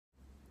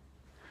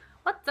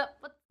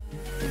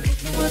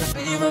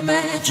of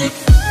magic.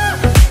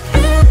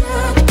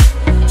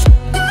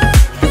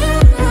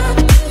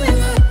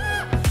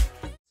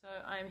 So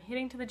I'm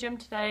heading to the gym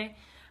today,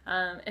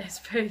 as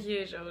per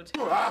usual,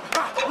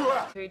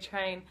 to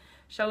train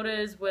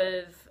shoulders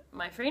with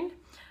my friend.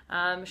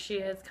 She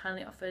has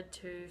kindly offered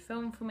to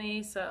film for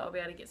me, so I'll be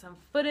able to get some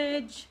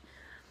footage.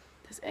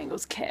 This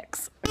angle's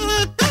cacks.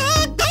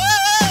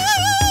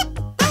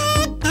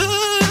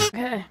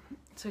 Okay,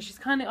 so she's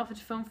kindly offered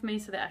to film for me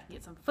so that I can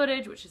get some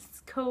footage, which is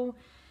cool.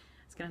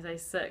 I was gonna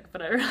say sick,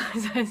 but I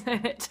realise I say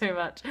that too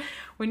much.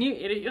 When you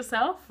edit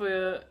yourself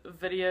for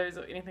videos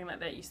or anything like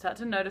that, you start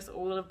to notice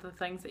all of the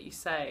things that you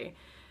say.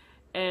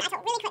 And I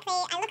talk really quickly,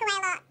 I look away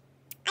a lot.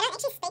 I don't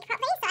actually speak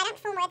properly, so I don't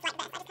form words like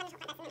this. I just kind of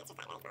talk like this and it's just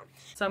like really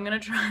small. So I'm going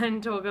to try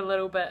and talk a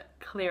little bit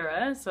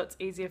clearer so it's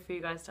easier for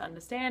you guys to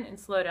understand and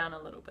slow down a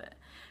little bit.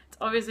 It's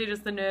obviously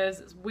just the nerves.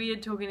 It's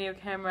weird talking to your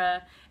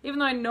camera. Even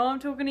though I know I'm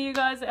talking to you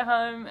guys at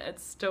home,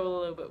 it's still a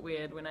little bit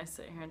weird when I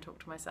sit here and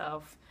talk to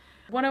myself.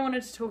 What I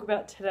wanted to talk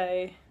about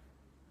today,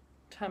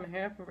 tie my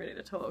hair up, I'm ready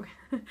to talk.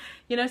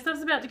 You know,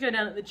 stuff's about to go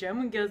down at the gym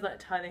when girls like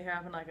tie their hair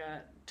up in like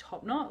a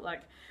top knot,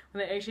 like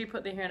when they actually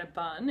put their hair in a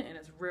bun and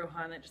it's real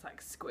high and they just like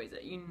squeeze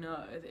it, you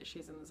know that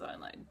she's in the zone.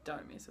 Like,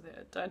 don't mess with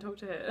her, don't talk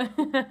to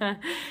her.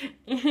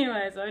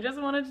 Anyway, so I just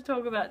wanted to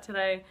talk about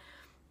today,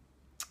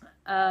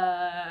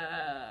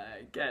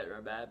 get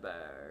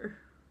remember.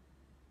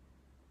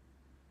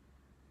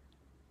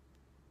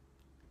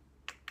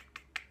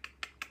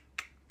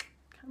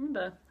 Can't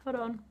remember, hold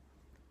on,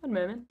 one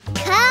moment.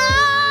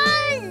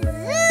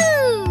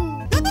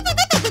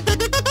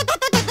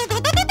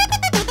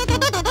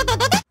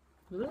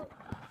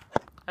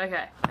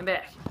 Okay, I'm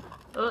back.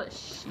 Oh,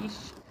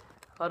 sheesh.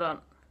 Hold on.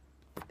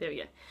 There we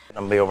go. I'm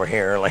gonna be over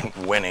here, like,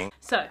 winning.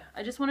 So,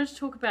 I just wanted to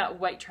talk about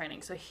weight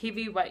training, so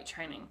heavy weight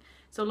training.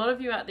 So a lot of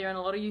you out there, and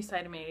a lot of you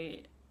say to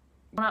me,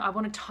 I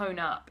want to tone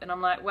up. And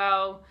I'm like,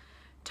 well,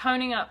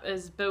 toning up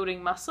is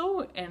building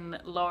muscle and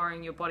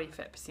lowering your body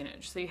fat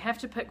percentage. So you have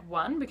to pick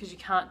one because you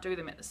can't do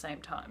them at the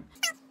same time.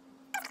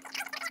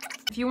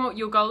 If you want,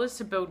 your goal is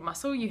to build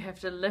muscle, you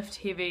have to lift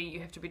heavy, you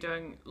have to be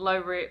doing low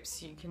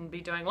reps, you can be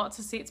doing lots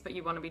of sets, but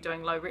you want to be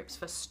doing low reps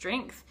for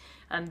strength,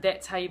 and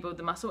that's how you build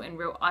the muscle and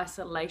real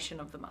isolation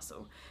of the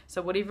muscle.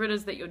 So whatever it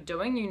is that you're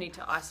doing, you need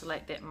to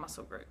isolate that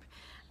muscle group.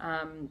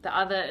 The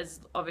other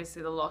is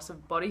obviously the loss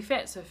of body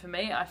fat. So for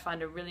me, I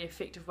find a really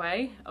effective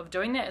way of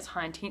doing that is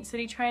high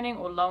intensity training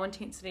or low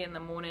intensity in the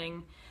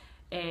morning,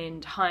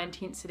 and high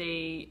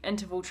intensity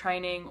interval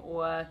training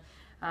or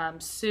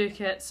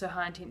circuits, so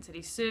high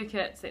intensity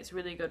circuits. That's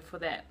really good for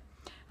that.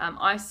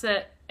 I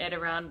sit at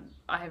around,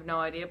 I have no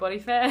idea body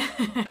fat.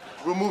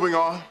 We're moving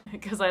on.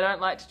 Because I don't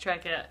like to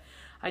track it.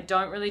 I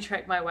don't really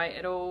track my weight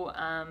at all.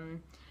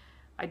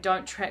 I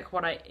don't track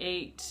what I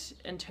eat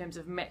in terms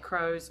of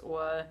macros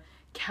or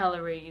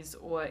calories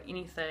or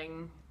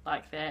anything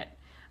like that,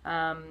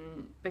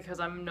 because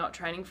I'm not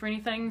training for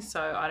anything,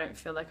 so I don't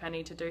feel like I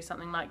need to do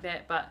something like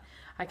that. But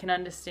I can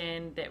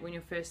understand that when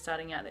you're first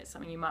starting out, that's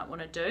something you might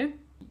want to do.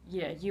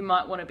 Yeah, you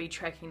might want to be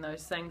tracking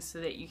those things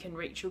so that you can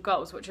reach your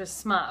goals, which is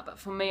smart. But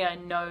for me, I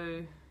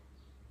know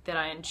that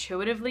I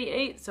intuitively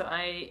eat, so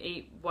I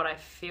eat what I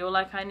feel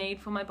like I need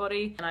for my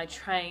body, and I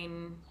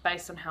train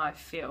based on how I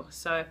feel.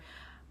 So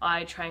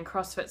I train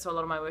CrossFit, so a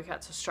lot of my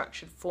workouts are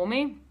structured for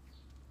me.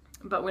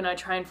 But when I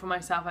train for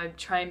myself, I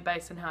train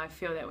based on how I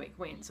feel that week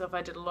went. So if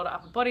I did a lot of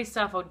upper body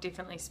stuff, I'll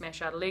definitely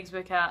smash out a legs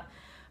workout.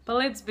 But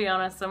let's be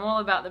honest, I'm all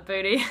about the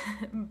booty,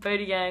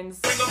 booty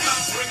gains.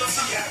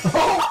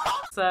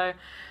 So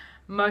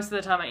most of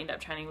the time I end up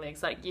training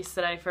legs. Like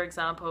yesterday, for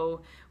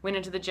example, went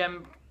into the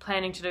gym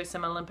planning to do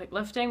some Olympic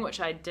lifting, which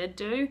I did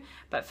do,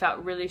 but felt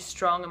really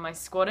strong in my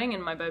squatting,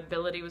 and my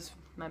mobility was,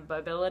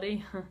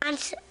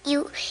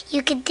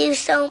 You could do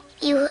so,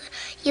 you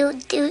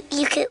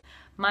could.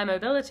 My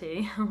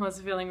mobility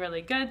was feeling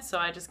really good, so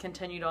I just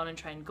continued on and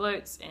trained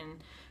glutes and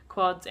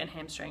quads and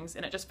hamstrings,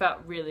 and it just felt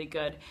really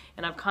good.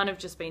 And I've kind of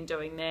just been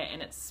doing that,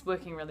 and it's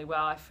working really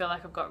well. I feel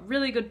like I've got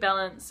really good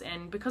balance,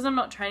 and because I'm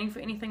not training for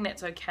anything,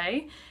 that's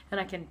okay,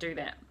 and I can do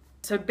that.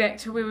 So back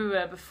to where we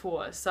were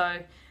before.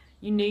 So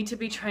you need to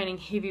be training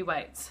heavy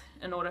weights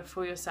in order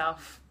for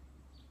yourself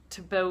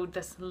to build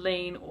this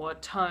lean or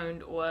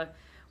toned or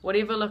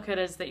whatever look it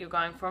is that you're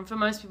going for. And for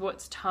most people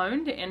it's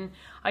toned, and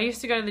I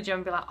used to go to the gym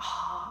and be like,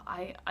 oh,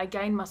 I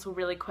gained muscle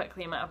really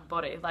quickly in my upper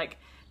body. Like,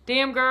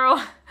 damn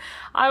girl,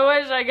 I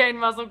wish I gained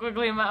muscle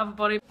quickly in my upper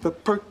body. The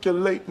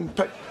percolating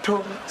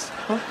pectorals,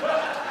 huh?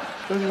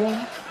 Don't you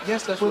want?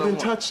 Yes, that's well, what I then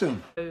want. touch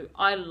them. So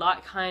I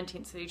like high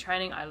intensity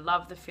training. I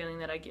love the feeling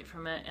that I get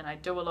from it, and I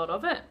do a lot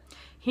of it.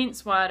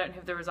 Hence why I don't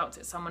have the results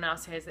that someone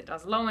else has that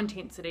does low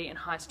intensity and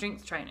high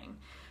strength training.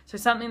 So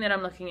something that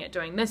I'm looking at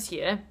doing this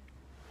year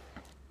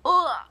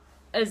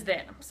is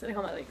that I'm sitting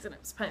on my legs and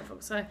it's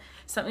painful. So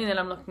something that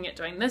I'm looking at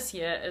doing this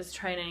year is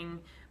training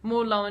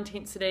more low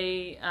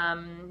intensity,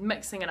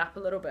 mixing it up a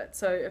little bit.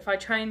 So if I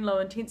train low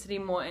intensity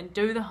more and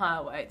do the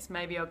higher weights,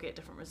 maybe I'll get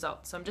different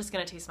results. So I'm just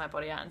going to test my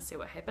body out and see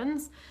what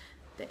happens.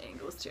 The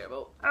angle's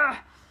terrible.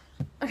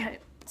 Okay,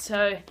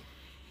 so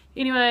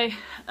anyway,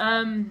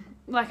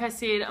 like I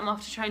said, I'm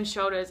off to train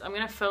shoulders. I'm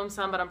going to film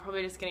some, but I'm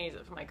probably just going to use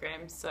it for my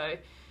gram. So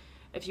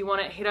if you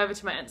want it, head over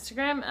to my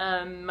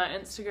Instagram. My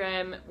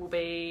Instagram will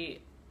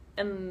be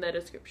in the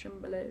description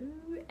below,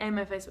 and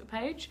my Facebook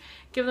page.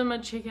 Give them a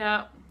check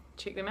out.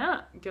 Check them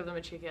out. Give them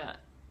a check out.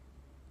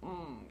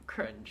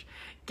 Cringe.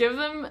 Give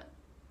them...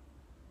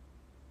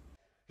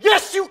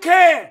 Yes, you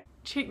can!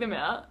 Check them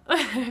out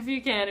if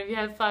you can, if you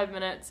have 5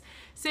 minutes.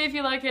 See if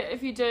you like it.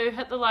 If you do,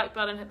 hit the like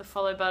button, hit the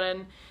follow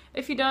button.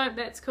 If you don't,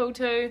 that's cool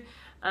too.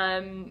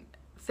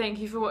 Thank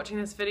you for watching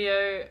this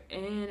video,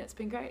 and it's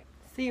been great.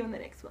 See you in the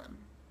next one.